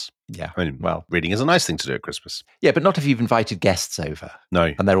Christmas. Yeah. I mean, reading is a nice thing to do at Christmas. Yeah, but not if you've invited guests over.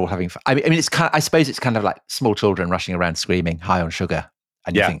 No. And they're all having fun. I mean, I suppose it's kind of like small children rushing around screaming high on sugar.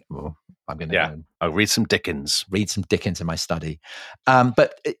 And you think, I'm going to go and I'll read some Dickens. Read some Dickens in my study.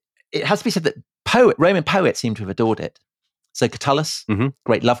 But it has to be said that Roman poets seem to have adored it. So Catullus,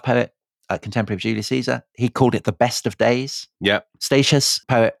 great love poet, contemporary of Julius Caesar, he called it the best of days. Yeah. Statius,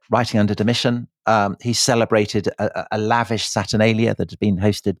 poet writing under Domitian, he celebrated a lavish Saturnalia that had been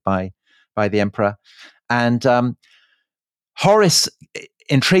hosted by the emperor. And Horace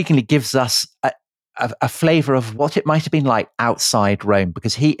intriguingly gives us a flavor of what it might have been like outside Rome,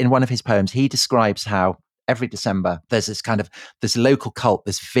 because in one of his poems, he describes how every December there's this local cult,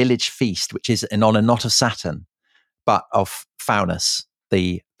 this village feast, which is in honor not of Saturn, but of Faunus,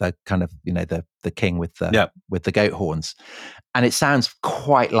 the kind of, the king with the goat horns. And it sounds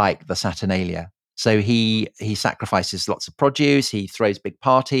quite like the Saturnalia. So he sacrifices lots of produce, he throws big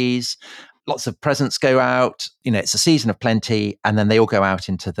parties, lots of presents go out. It's a season of plenty, and then they all go out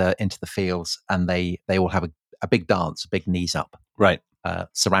into the fields, and they all have a big dance, a big knees up, right,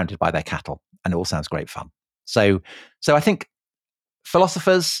 surrounded by their cattle, and it all sounds great fun. So I think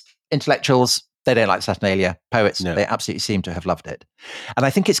philosophers, intellectuals, they don't like Saturnalia. Poets, they absolutely seem to have loved it. And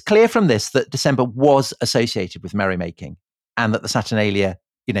I think it's clear from this that December was associated with merrymaking, and that the Saturnalia,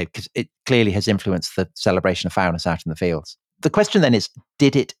 because it clearly has influenced the celebration of Faunus out in the fields. The question then is,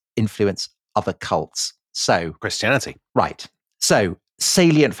 did it influence other cults? So Christianity. Right. So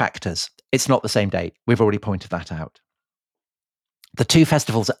salient factors. It's not the same date. We've already pointed that out. The two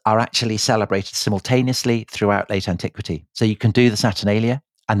festivals are actually celebrated simultaneously throughout late antiquity. So you can do the Saturnalia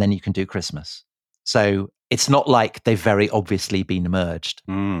and then you can do Christmas. So it's not like they've very obviously been merged.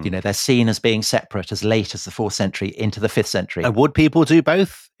 They're seen as being separate as late as the 4th century into the 5th century. And would people do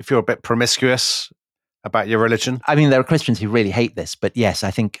both if you're a bit promiscuous about your religion? I mean, there are Christians who really hate this, but yes,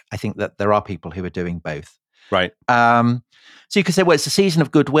 I think that there are people who are doing both. Right. So you could say, well, it's a season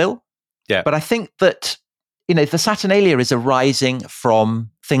of goodwill. Yeah. But I think that, the Saturnalia is arising from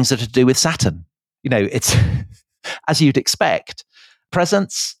things that are to do with Saturn. It's, as you'd expect.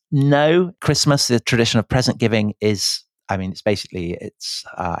 Presents, no. Christmas, the tradition of present giving is, I think it's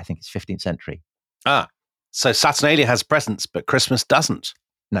 15th century. So Saturnalia has presents, but Christmas doesn't.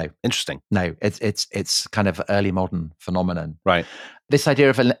 No. Interesting. No, it's kind of early modern phenomenon. Right. This idea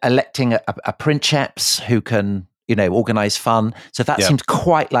of electing a princeps who can, organize fun. So that seems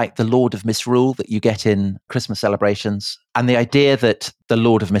quite like the Lord of Misrule that you get in Christmas celebrations. And the idea that the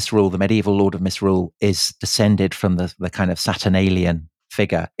Lord of Misrule, the medieval Lord of Misrule, is descended from the kind of Saturnalian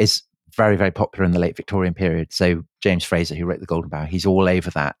figure is very, very popular in the late Victorian period. So James Fraser, who wrote The Golden Bough, he's all over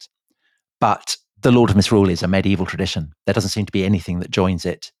that. But the Lord of Misrule is a medieval tradition. There doesn't seem to be anything that joins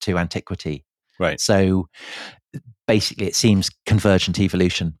it to antiquity. Right. So basically it seems convergent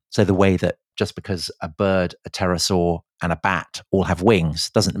evolution. So the way that just because a bird, a pterosaur, and a bat all have wings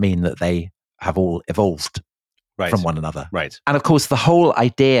doesn't mean that they have all evolved from one another. Right. And of course, the whole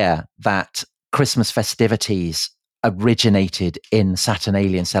idea that Christmas festivities originated in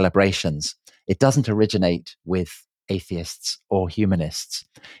Saturnalian celebrations. It doesn't originate with atheists or humanists.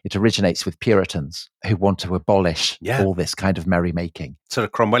 It originates with Puritans who want to abolish all this kind of merrymaking. Sort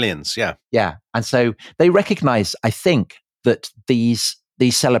of Cromwellians, yeah. Yeah. And so they recognize, I think, that these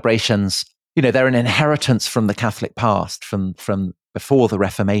celebrations, they're an inheritance from the Catholic past, from before the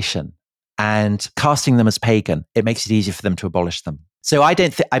Reformation, and casting them as pagan, it makes it easier for them to abolish them. So I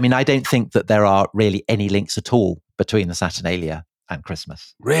don't think that there are really any links at all between the Saturnalia and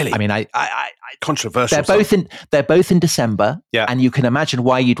Christmas. Really? I mean, I controversial. They're both in December, yeah. And you can imagine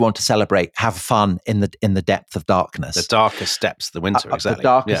why you'd want to celebrate, have fun in the depth of darkness, the darkest depths of the winter, exactly. The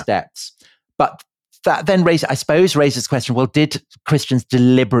darkest depths. But that then raises the question: well, did Christians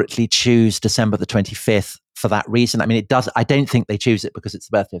deliberately choose December the 25th for that reason? I mean, it does. I don't think they choose it because it's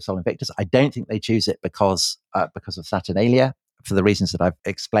the birthday of Sol Invictus. I don't think they choose it because of Saturnalia, for the reasons that I've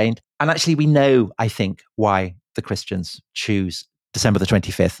explained. And actually, we know, I think, why the Christians choose December the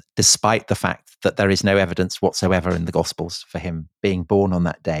 25th, despite the fact that there is no evidence whatsoever in the Gospels for him being born on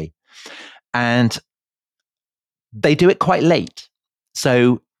that day. And they do it quite late.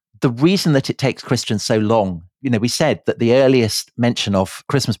 So the reason that it takes Christians so long, we said that the earliest mention of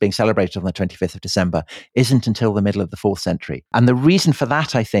Christmas being celebrated on the 25th of December isn't until the middle of the 4th century. And the reason for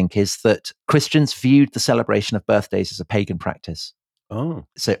that, I think, is that Christians viewed the celebration of birthdays as a pagan practice. Oh.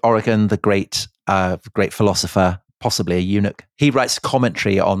 So Origen, the great philosopher, possibly a eunuch, he writes a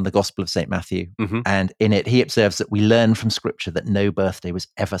commentary on the Gospel of St. Matthew. Mm-hmm. And in it, he observes that we learn from Scripture that no birthday was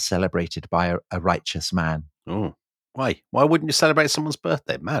ever celebrated by a righteous man. Oh. Why? Why wouldn't you celebrate someone's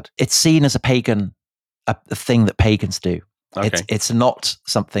birthday? Mad. It's seen as a thing that pagans do. Okay. It's not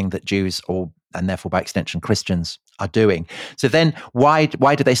something that Jews and therefore by extension Christians are doing. So then why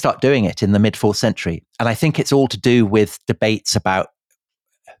did they start doing it in the mid-4th century? And I think it's all to do with debates about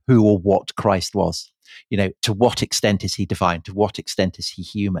who or what Christ was. To what extent is he divine? To what extent is he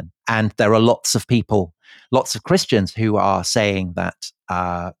human? And there are lots of Christians who are saying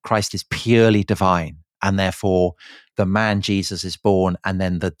that Christ is purely divine, and therefore the man Jesus is born and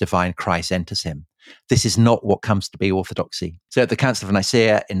then the divine Christ enters him. This is not what comes to be orthodoxy. So at the Council of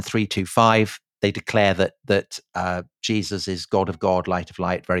Nicaea in 325, they declare that Jesus is God of God, light of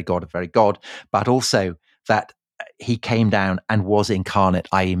light, very God of very God, but also that he came down and was incarnate,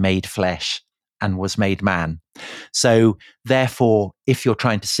 i.e. made flesh, and was made man. So therefore, if you're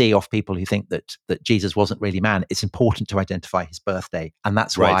trying to see off people who think that Jesus wasn't really man, it's important to identify his birthday. And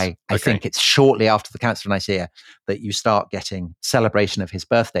that's why I think it's shortly after the Council of Nicaea that you start getting celebration of his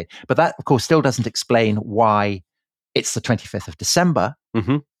birthday. But that, of course, still doesn't explain why it's the 25th of December.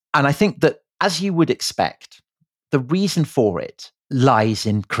 Mm-hmm. And I think that, as you would expect, the reason for it lies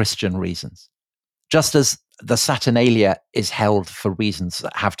in Christian reasons. Just as the Saturnalia is held for reasons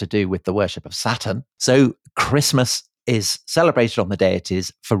that have to do with the worship of Saturn, so Christmas is celebrated on the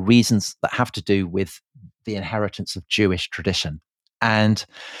deities for reasons that have to do with the inheritance of Jewish tradition. And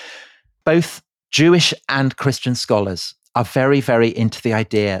both Jewish and Christian scholars are very, very into the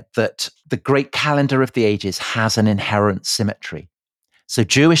idea that the great calendar of the ages has an inherent symmetry. So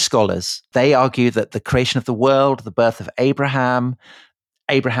Jewish scholars, they argue that the creation of the world, the birth of Abraham's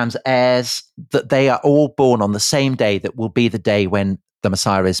heirs, that they are all born on the same day that will be the day when the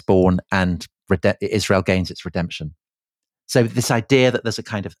Messiah is born and Israel gains its redemption. So this idea that there's a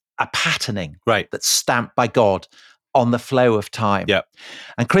kind of a patterning that's stamped by God on the flow of time. Yep.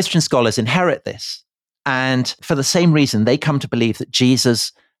 And Christian scholars inherit this. And for the same reason, they come to believe that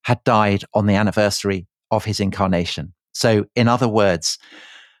Jesus had died on the anniversary of his incarnation. So in other words,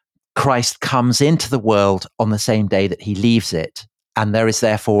 Christ comes into the world on the same day that he leaves it. And there is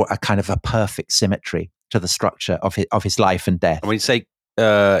therefore a kind of a perfect symmetry to the structure of his life and death. And when you say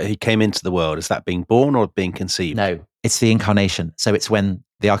he came into the world, is that being born or being conceived? No, it's the incarnation. So it's when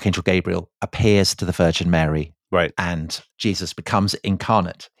the Archangel Gabriel appears to the Virgin Mary, right, and Jesus becomes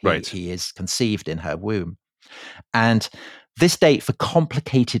incarnate. He is conceived in her womb. And this date, for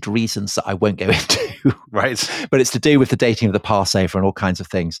complicated reasons that I won't go into, right, but it's to do with the dating of the Passover and all kinds of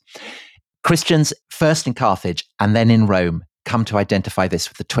things. Christians, first in Carthage and then in Rome, come to identify this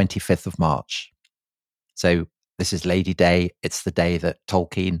with the 25th of March. So this is Lady Day. It's the day that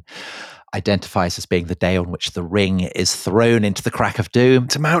Tolkien identifies as being the day on which the ring is thrown into the crack of doom.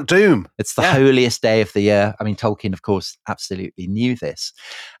 To Mount Doom. It's the holiest day of the year. I mean, Tolkien, of course, absolutely knew this.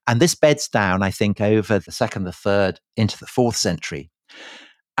 And this beds down, I think, over the 2nd, the 3rd, into the 4th century.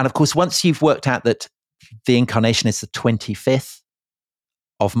 And of course, once you've worked out that the incarnation is the 25th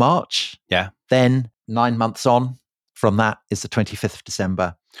of March, then 9 months on from that is the 25th of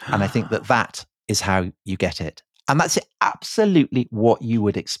December. And I think that is how you get it. And that's absolutely what you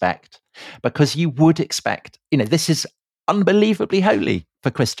would expect, because you would expect, this is unbelievably holy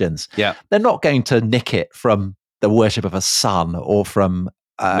for Christians. Yeah. They're not going to nick it from the worship of a sun or from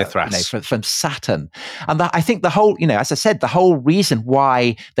Mithras. from Saturn. And that, I think the whole, as I said, the whole reason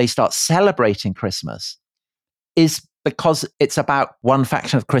why they start celebrating Christmas is because it's about one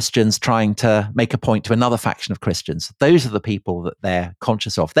faction of Christians trying to make a point to another faction of Christians. Those are the people that they're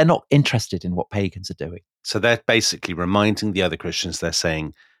conscious of. They're not interested in what pagans are doing. So they're basically reminding the other Christians, they're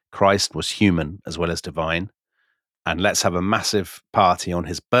saying Christ was human as well as divine. And let's have a massive party on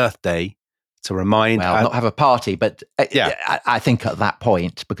his birthday to remind... Well, not have a party, but I think at that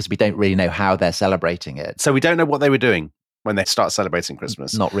point, because we don't really know how they're celebrating it. So we don't know what they were doing when they start celebrating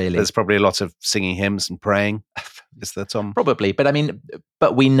Christmas. Not really. There's probably a lot of singing hymns and praying. Is there, Tom? Probably.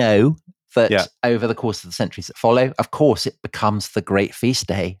 But we know that over the course of the centuries that follow, of course, it becomes the great feast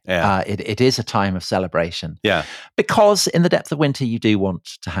day. Yeah. It is a time of celebration. Yeah. Because in the depth of winter, you do want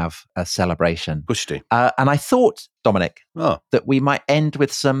to have a celebration. Of course you do. And I thought, Dominic, that we might end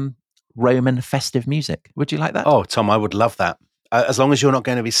with some Roman festive music. Would you like that? Oh, Tom, I would love that. As long as you're not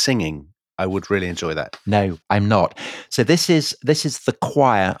going to be singing, I would really enjoy that. No, I'm not. So this is the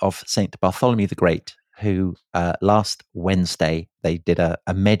choir of St. Bartholomew the Great, who last Wednesday, they did a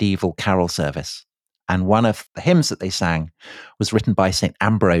medieval carol service. And one of the hymns that they sang was written by St.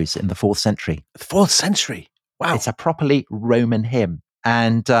 Ambrose in the 4th century. The 4th century? Wow. It's a properly Roman hymn.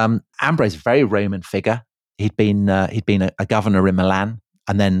 And Ambrose, a very Roman figure. He'd been a governor in Milan.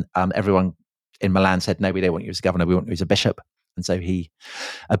 And then everyone in Milan said, no, we don't want you as a governor, we want you as a bishop. And so he,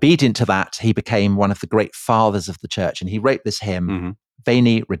 obedient to that, he became one of the great fathers of the church. And he wrote this hymn,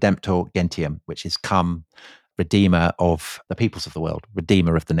 Veni Redemptor Gentium, which is come, Redeemer of the peoples of the world,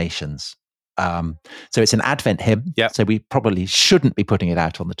 Redeemer of the nations. So it's an Advent hymn. Yep. So we probably shouldn't be putting it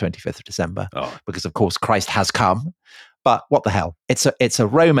out on the 25th of December because, of course, Christ has come. But what the hell? It's a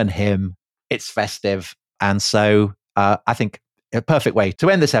Roman hymn. It's festive. And so I think a perfect way to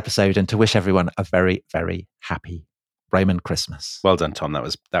end this episode and to wish everyone a very, very happy Roman Christmas. Well done, Tom.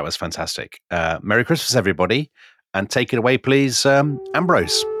 That was fantastic. Merry Christmas, everybody. And take it away, please,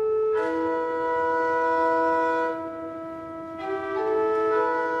 Ambrose.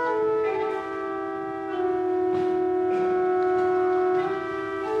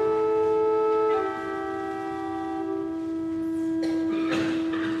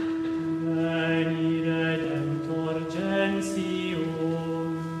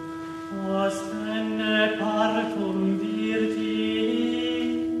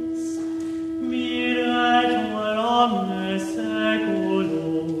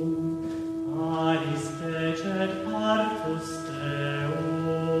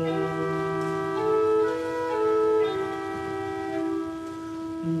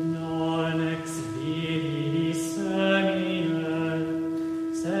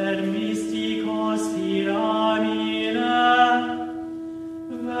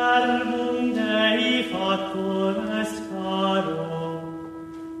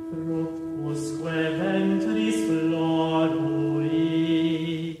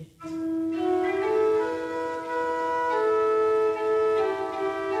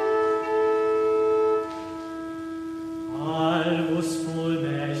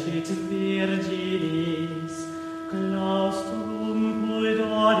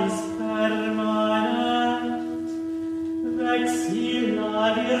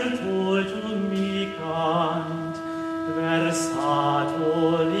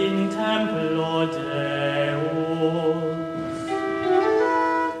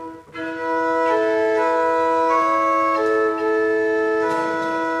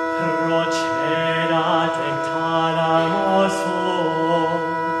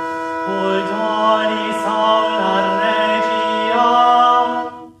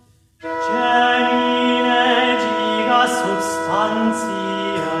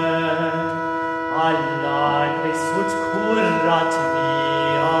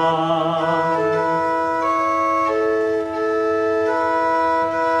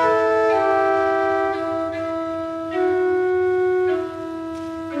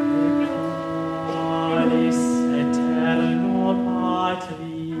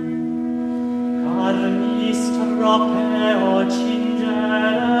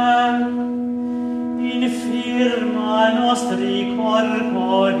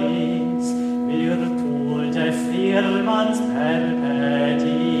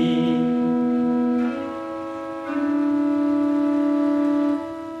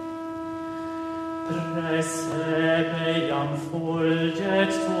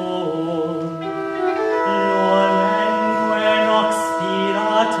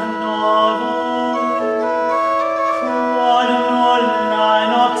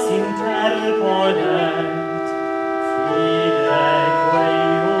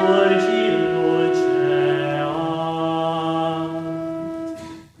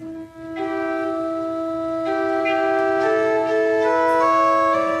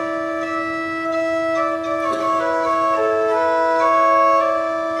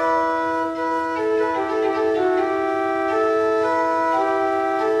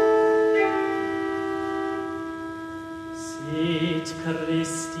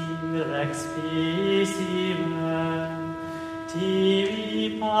 Spesime,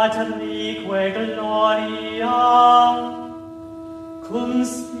 Tibi Patrique Gloria, cum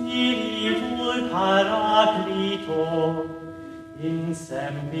Spiritu Paraclito, in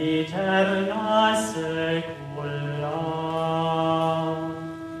sempiterna saecula.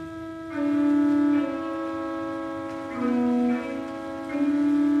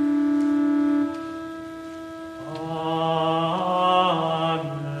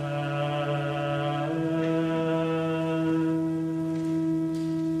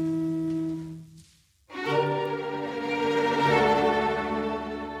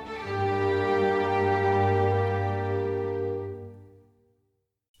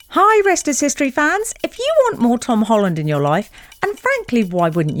 Hi, Rest is History fans. If you want more Tom Holland in your life, and frankly, why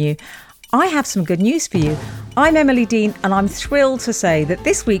wouldn't you? I have some good news for you. I'm Emily Dean, and I'm thrilled to say that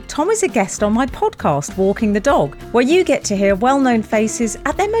this week Tom is a guest on my podcast, Walking the Dog, where you get to hear well-known faces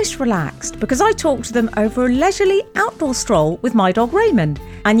at their most relaxed, because I talk to them over a leisurely outdoor stroll with my dog Raymond.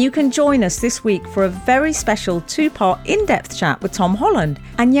 And you can join us this week for a very special 2-part in-depth chat with Tom Holland.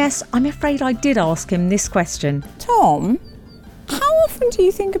 And yes, I'm afraid I did ask him this question. Tom, how often do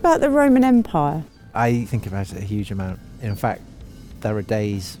you think about the Roman Empire? I think about it a huge amount. In fact, there are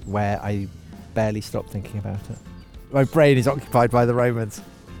days where I barely stop thinking about it. My brain is occupied by the Romans.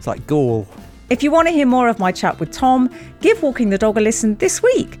 It's like Gaul. If you want to hear more of my chat with Tom, give Walking the Dog a listen this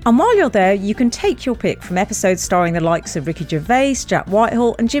week. And while you're there, you can take your pick from episodes starring the likes of Ricky Gervais, Jack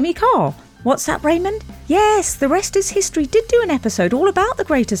Whitehall and Jimmy Carr. What's that, Raymond? Yes, The Rest is History did do an episode all about the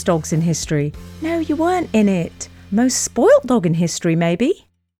greatest dogs in history. No, you weren't in it. Most spoilt dog in history, maybe?